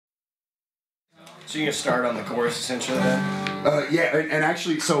So you're gonna start on the chorus essentially then? Yeah, and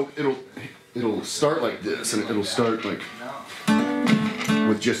actually, so it'll start like this, and it'll start like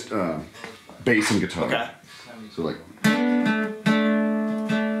with just bass and guitar. Okay. So like.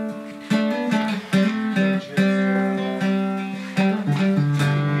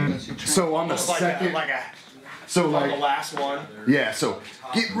 So on the second, so on like the last one. yeah. So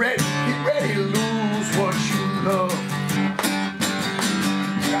get ready to lose what you love.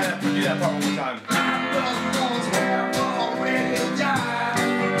 Do that part one more time.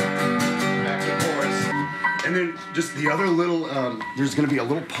 Back to the chorus. And then just the other little, there's gonna be a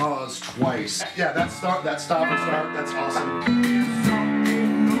little pause twice. Yeah, that stop and start, that's awesome.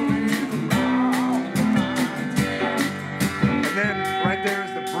 And then right there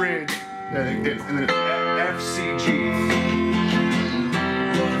is the bridge, and then it's F, C, G.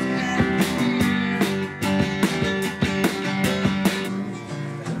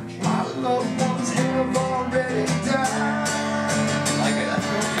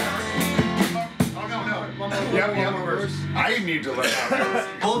 I need to learn how to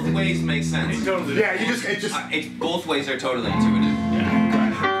Both ways make sense. Totally. Yeah, Both ways are totally intuitive.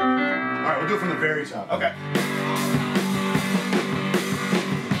 Yeah. Alright, we'll do it from the very top. Okay.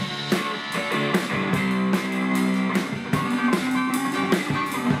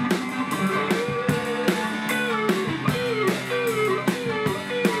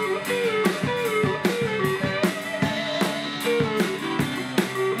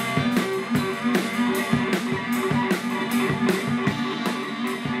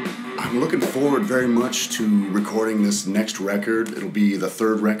 I'm looking forward very much to recording this next record. It'll be the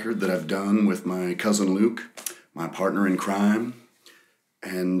third record that I've done with my cousin Luke, my partner in crime.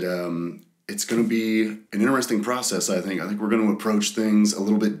 And it's going to be an interesting process, I think. I think we're going to approach things a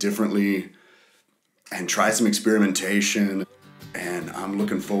little bit differently and try some experimentation. And I'm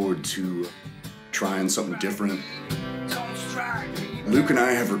looking forward to trying something different. Luke and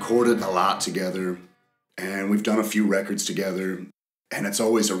I have recorded a lot together, and we've done a few records together. And it's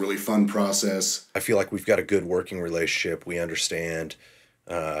always a really fun process. I feel like we've got a good working relationship. We understand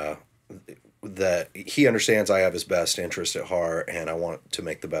that he understands I have his best interest at heart, and I want to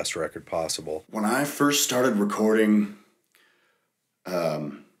make the best record possible. When I first started recording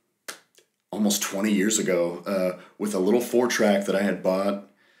almost 20 years ago with a little 4-track that I had bought,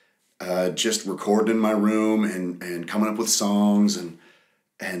 just recording in my room and coming up with songs. And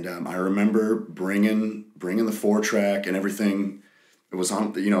I remember bringing the 4-track and everything. It was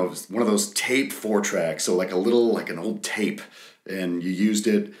on, it was one of those tape 4-tracks, so like an old tape, and you used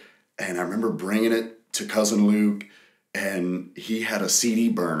it. And I remember bringing it to cousin Luke, and he had a CD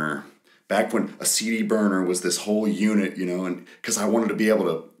burner. Back when a CD burner was this whole unit, and because I wanted to be able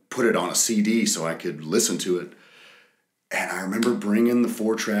to put it on a CD so I could listen to it. And I remember bringing the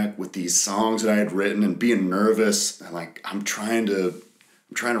 4-track with these songs that I had written and being nervous, and like I'm trying to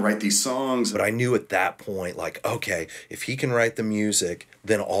write these songs. But I knew at that point, like, okay, if he can write the music,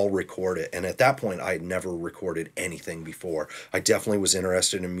 then I'll record it. And at that point, I had never recorded anything before. I definitely was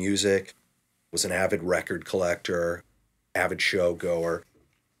interested in music, was an avid record collector, avid show goer,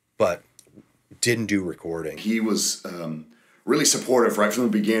 but didn't do recording. He was really supportive right from the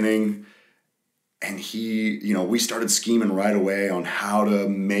beginning. And we started scheming right away on how to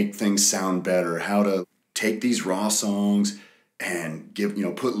make things sound better, how to take these raw songs and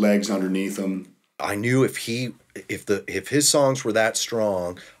put legs underneath them. I knew if his songs were that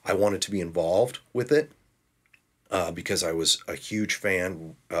strong, I wanted to be involved with it because I was a huge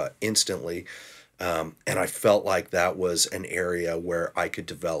fan instantly, and I felt like that was an area where I could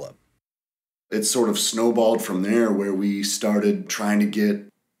develop. It sort of snowballed from there, where we started trying to get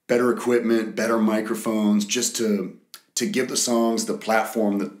better equipment, better microphones, just to give the songs the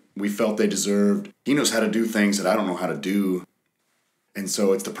platform that we felt they deserved. He knows how to do things that I don't know how to do. And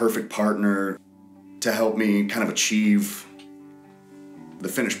so it's the perfect partner to help me kind of achieve the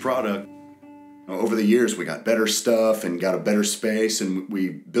finished product. Over the years, we got better stuff and got a better space, and we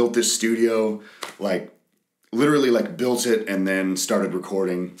built this studio, literally built it and then started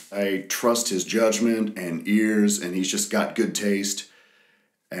recording. I trust his judgment and ears, and he's just got good taste.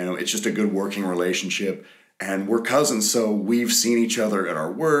 And it's just a good working relationship. And we're cousins, so we've seen each other at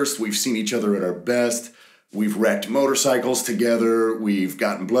our worst, we've seen each other at our best. We've wrecked motorcycles together, we've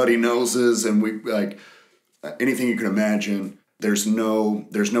gotten bloody noses, and anything you can imagine. There's no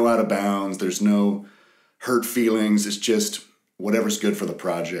out of bounds, there's no hurt feelings, it's just whatever's good for the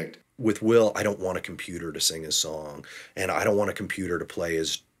project. With Will, I don't want a computer to sing his song, and I don't want a computer to play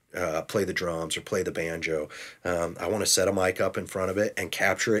the drums or play the banjo. I want to set a mic up in front of it and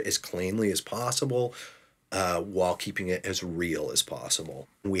capture it as cleanly as possible, while keeping it as real as possible.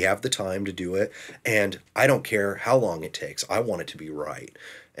 We have the time to do it, and I don't care how long it takes. I want it to be right.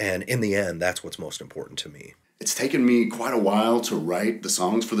 And in the end, that's what's most important to me. It's taken me quite a while to write the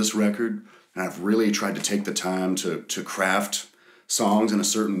songs for this record, and I've really tried to take the time to craft songs in a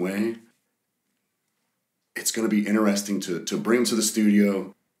certain way. It's going to be interesting to bring them to the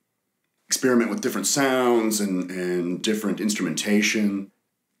studio, experiment with different sounds and different instrumentation,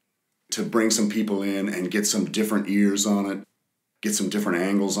 to bring some people in and get some different ears on it, get some different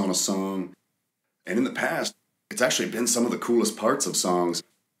angles on a song. And in the past, it's actually been some of the coolest parts of songs.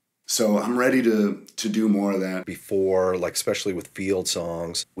 So I'm ready to do more of that. Before, like especially with field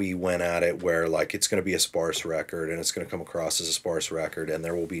songs, we went at it where like it's going to be a sparse record and it's going to come across as a sparse record and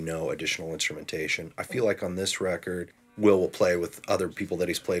there will be no additional instrumentation. I feel like on this record, Will play with other people that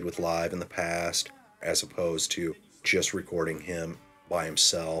he's played with live in the past, as opposed to just recording him by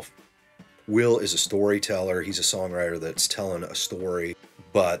himself. Will is a storyteller. He's a songwriter that's telling a story,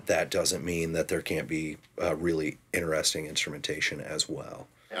 but that doesn't mean that there can't be really interesting instrumentation as well.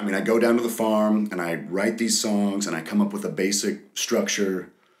 I mean, I go down to the farm and I write these songs and I come up with a basic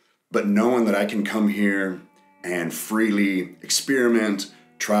structure, but knowing that I can come here and freely experiment,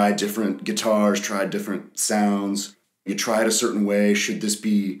 try different guitars, try different sounds. You try it a certain way. Should this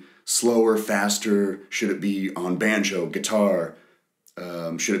be slower, faster? Should it be on banjo, guitar?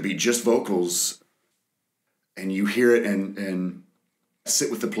 Should it be just vocals? And you hear it and sit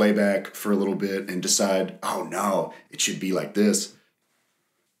with the playback for a little bit and decide, oh no, it should be like this.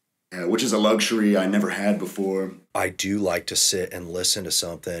 Which is a luxury I never had before. I do like to sit and listen to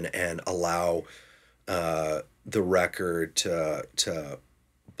something and allow the record to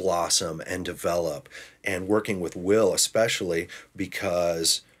blossom and develop. And working with Will especially,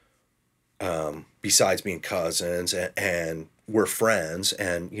 because besides being cousins and we're friends,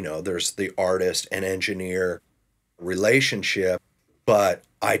 and you know there's the artist and engineer relationship, but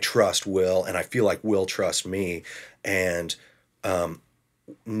I trust Will and I feel like Will trusts me, and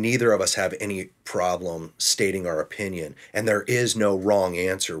neither of us have any problem stating our opinion, and there is no wrong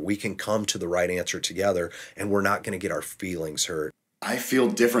answer. We can come to the right answer together, and we're not going to get our feelings hurt. I feel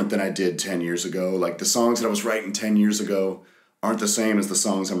different than I did 10 years ago. Like the songs that I was writing 10 years ago aren't the same as the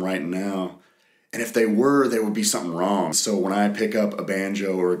songs I'm writing now. And if they were, there would be something wrong. So when I pick up a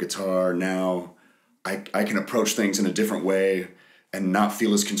banjo or a guitar now, I can approach things in a different way and not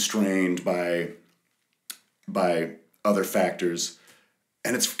feel as constrained by other factors.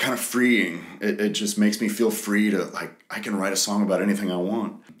 And it's kind of freeing. It just makes me feel free to, like, I can write a song about anything I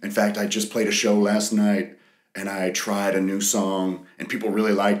want. In fact, I just played a show last night and I tried a new song and people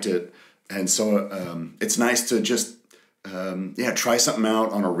really liked it. And so it's nice to just, try something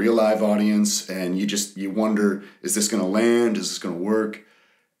out on a real live audience, and you wonder, is this going to land? Is this going to work?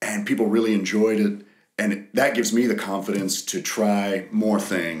 And people really enjoyed it. And that gives me the confidence to try more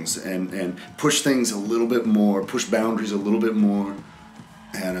things and push things a little bit more, push boundaries a little bit more.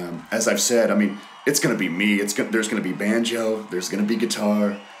 And as I've said, I mean, it's going to be me. There's going to be banjo, there's going to be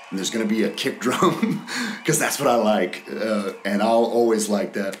guitar, and there's going to be a kick drum, because that's what I like, and I'll always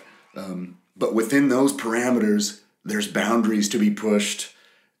like that. But within those parameters, there's boundaries to be pushed,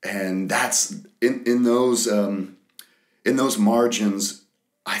 and that's in those margins.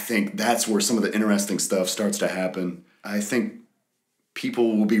 I think that's where some of the interesting stuff starts to happen. I think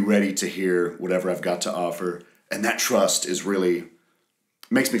people will be ready to hear whatever I've got to offer, and that trust is really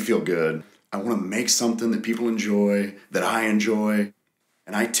makes me feel good. I want to make something that people enjoy, that I enjoy,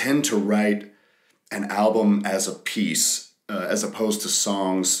 and I tend to write an album as a piece, as opposed to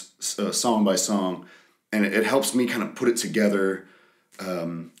songs, song by song, and it helps me kind of put it together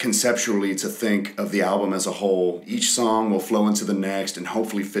conceptually, to think of the album as a whole. Each song will flow into the next and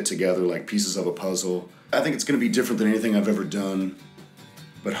hopefully fit together like pieces of a puzzle. I think it's going to be different than anything I've ever done,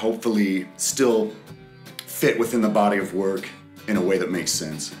 but hopefully still fit within the body of work in a way that makes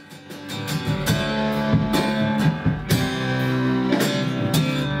sense.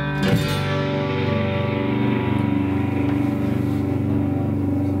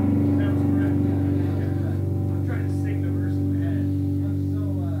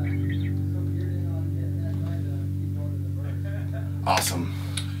 Awesome.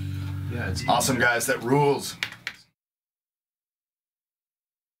 Yeah, it's Awesome, guys. That rules.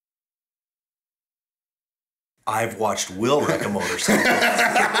 I've watched Will wreck a motorcycle.